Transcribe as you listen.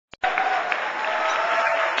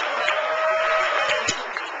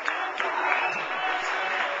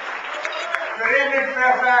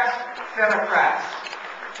Democrats,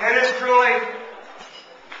 it is truly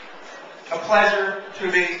a pleasure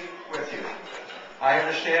to be with you. I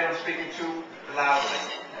understand I'm speaking too loudly,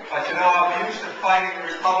 but you know, I'm used to fighting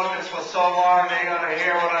the Republicans for so long, they got to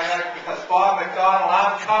hear what I got, because Bob McDonald,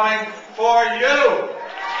 I'm coming for you.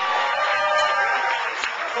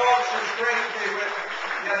 Folks, it's great to be with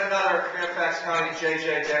yet another Fairfax County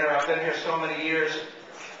JJ dinner. I've been here so many years.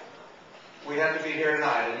 We had to be here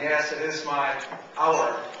tonight, and yes, it is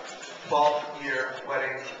our 12th-year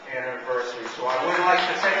wedding anniversary. So I would like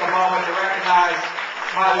to take a moment to recognize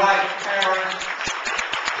my wife, Moran,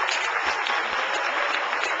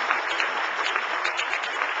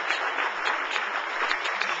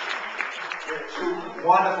 two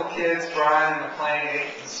wonderful kids, Brian and McLean,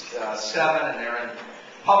 8 and 7, and they're in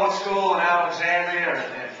public school in Alexandria,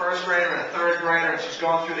 and first grader and a third grader, and she's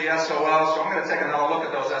going through the SOLs, so I'm going to take another look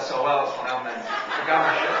at those SOLs when I'm in the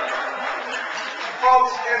governorship.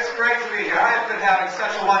 Folks, it's great to be here. I have been having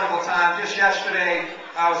such a wonderful time. Just yesterday,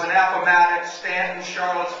 I was in Appomattox, Stanton,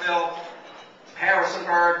 Charlottesville,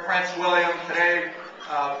 Harrisonburg, Prince William, today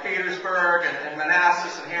Petersburg, and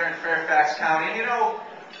Manassas, and here in Fairfax County. And you know,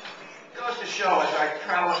 it goes to show, as I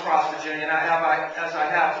travel across Virginia, and as I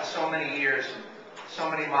have for so many years,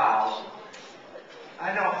 so many miles,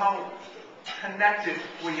 I know how connected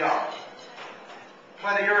we are.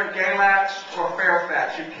 Whether you're in Galax or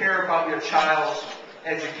Fairfax, you care about your child's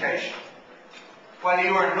education. Whether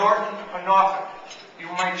you are in Norton or Norfolk, you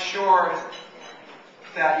make sure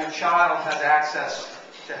that your child has access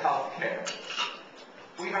to health care.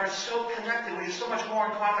 We are so connected. We have so much more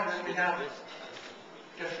in common than we have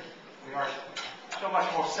different. We are so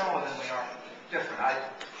much more similar than we are different. I'm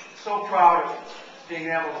so proud of being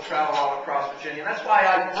able to travel all across Virginia. That's why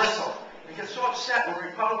I bristle and get so upset when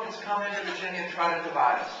Republicans come into Virginia and try to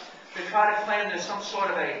divide us. They try to claim there's some sort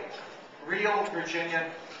of a real Virginia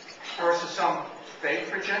versus some fake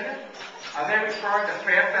Virginia. Are they referring to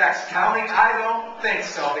Fairfax County? I don't think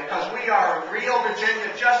so, because we are a real Virginia,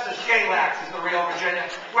 just as Galax is the real Virginia.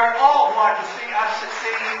 We're all want to see us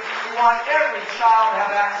succeed. We want every child to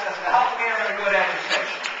have access to health care and a good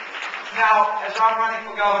education. Now, as I'm running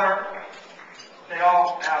for governor, they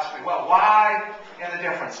all ask me, well, why and the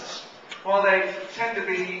differences? Well, they tend to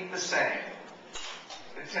be the same.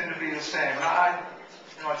 They tend to be the same. And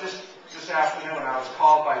just this afternoon, I was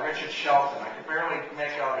called by Richard Shelton. I could barely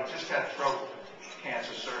make out. He just had throat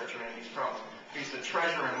cancer surgery, and he's the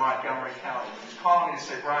treasurer in Montgomery County. He's calling me to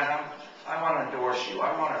say, Brian, I want to endorse you.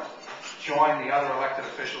 I want to join the other elected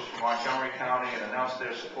officials from Montgomery County and announce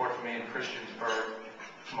their support for me in Christiansburg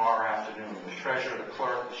tomorrow afternoon. The treasurer, the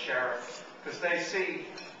clerk, the sheriff, because they see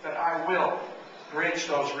that I will bridge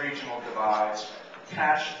those regional divides,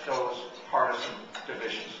 patch those partisan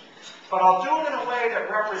divisions. But I'll do it in a way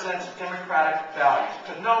that represents democratic values.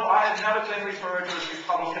 Because no, I have never been referred to as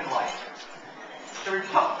Republican-like.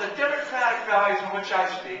 The democratic values in which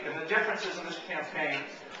I speak, and the differences in this campaign,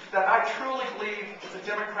 that I truly believe the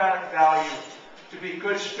democratic value to be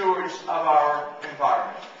good stewards of our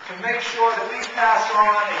environment, to make sure that we pass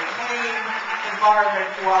on a clean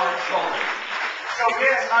environment to our children. So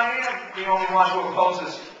yes, I am the only one who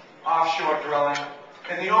opposes offshore drilling,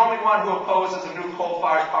 and the only one who opposes a new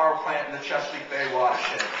coal-fired power plant in the Chesapeake Bay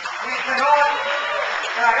watershed. We cannot,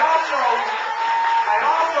 and I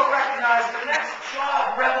also recognize the next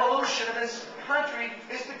job revolution in this country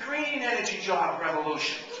is the green energy job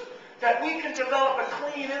revolution. That we can develop a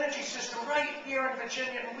clean energy system right here in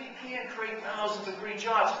Virginia, and we can create thousands of green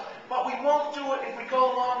jobs. But we won't do it if we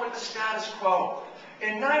go along with the status quo.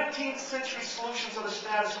 In 19th century solutions of the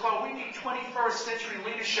status quo, we need 21st century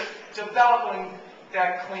leadership developing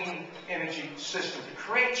that clean energy system to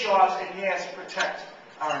create jobs and, yes, protect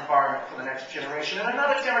our environment for the next generation. And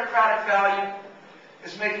another democratic value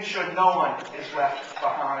is making sure no one is left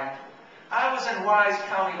behind. I was in Wise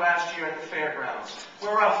County last year at the fairgrounds,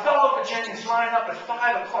 where our fellow Virginians line up at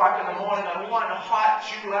 5 o'clock in the morning on one hot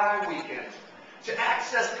July weekend to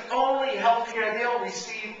access the only health care they'll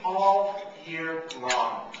receive all year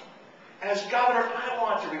long. As governor, I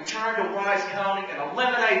want to return to Wise County and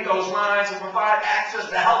eliminate those lines and provide access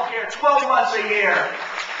to health care 12 months a year,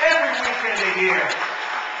 every weekend a year.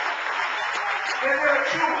 And there are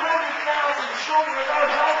 200,000 children without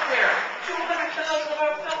health care, 200,000 of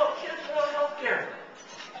our fellow kids without health care.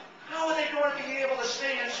 How are they going to be able to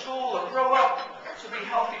stay in school or grow up to be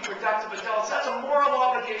healthy, productive adults? That's a moral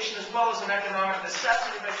obligation as well as an economic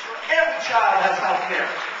necessity to make sure every child has health care.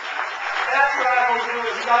 That's what I will do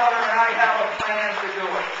as governor, and I have a plan to do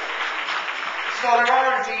it. So there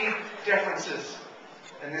are indeed differences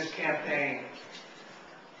in this campaign.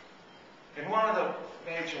 And one of the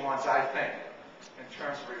major ones, I think, in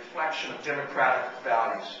terms of reflection of democratic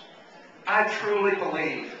values. I truly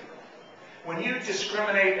believe when you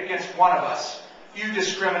discriminate against one of us, you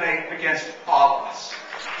discriminate against all of us.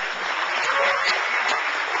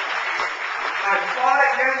 I fought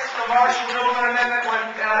against the Marshall Newman Amendment when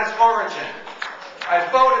at its origin. I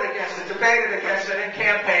voted against it, debated against it, and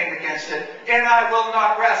campaigned against it, and I will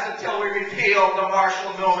not rest until we repeal the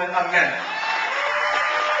Marshall Newman Amendment.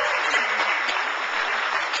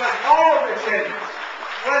 Because all Virginians,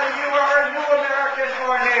 whether you are a new American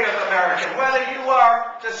or a Native American, whether you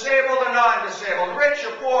are disabled or non-disabled, rich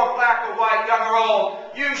or poor, black or white, young or old,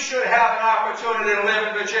 you should have an opportunity to live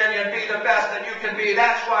in Virginia and be the best that you can be.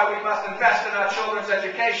 That's why we must invest in our children's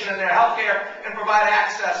education and their health care and provide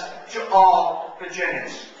access to all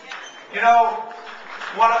Virginians. You know,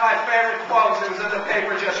 one of my favorite quotes that was in the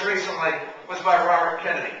paper just recently was by Robert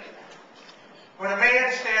Kennedy. When a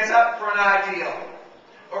man stands up for an ideal,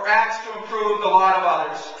 or acts to improve the lot of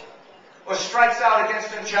others, or strikes out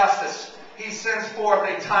against injustice, he sends forth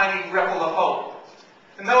a tiny ripple of hope.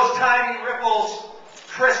 And those tiny ripples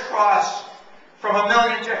crisscross from a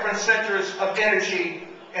million different centers of energy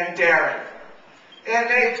and daring. And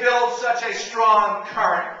they build such a strong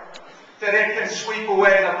current that it can sweep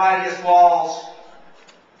away the mightiest walls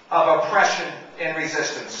of oppression and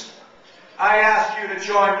resistance. I ask you to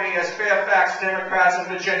join me as Fairfax Democrats and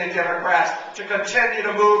Virginia Democrats to continue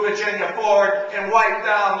to move Virginia forward and wipe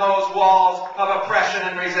down those walls of oppression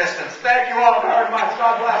and resistance. Thank you all very much.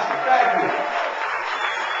 God bless you. Thank you.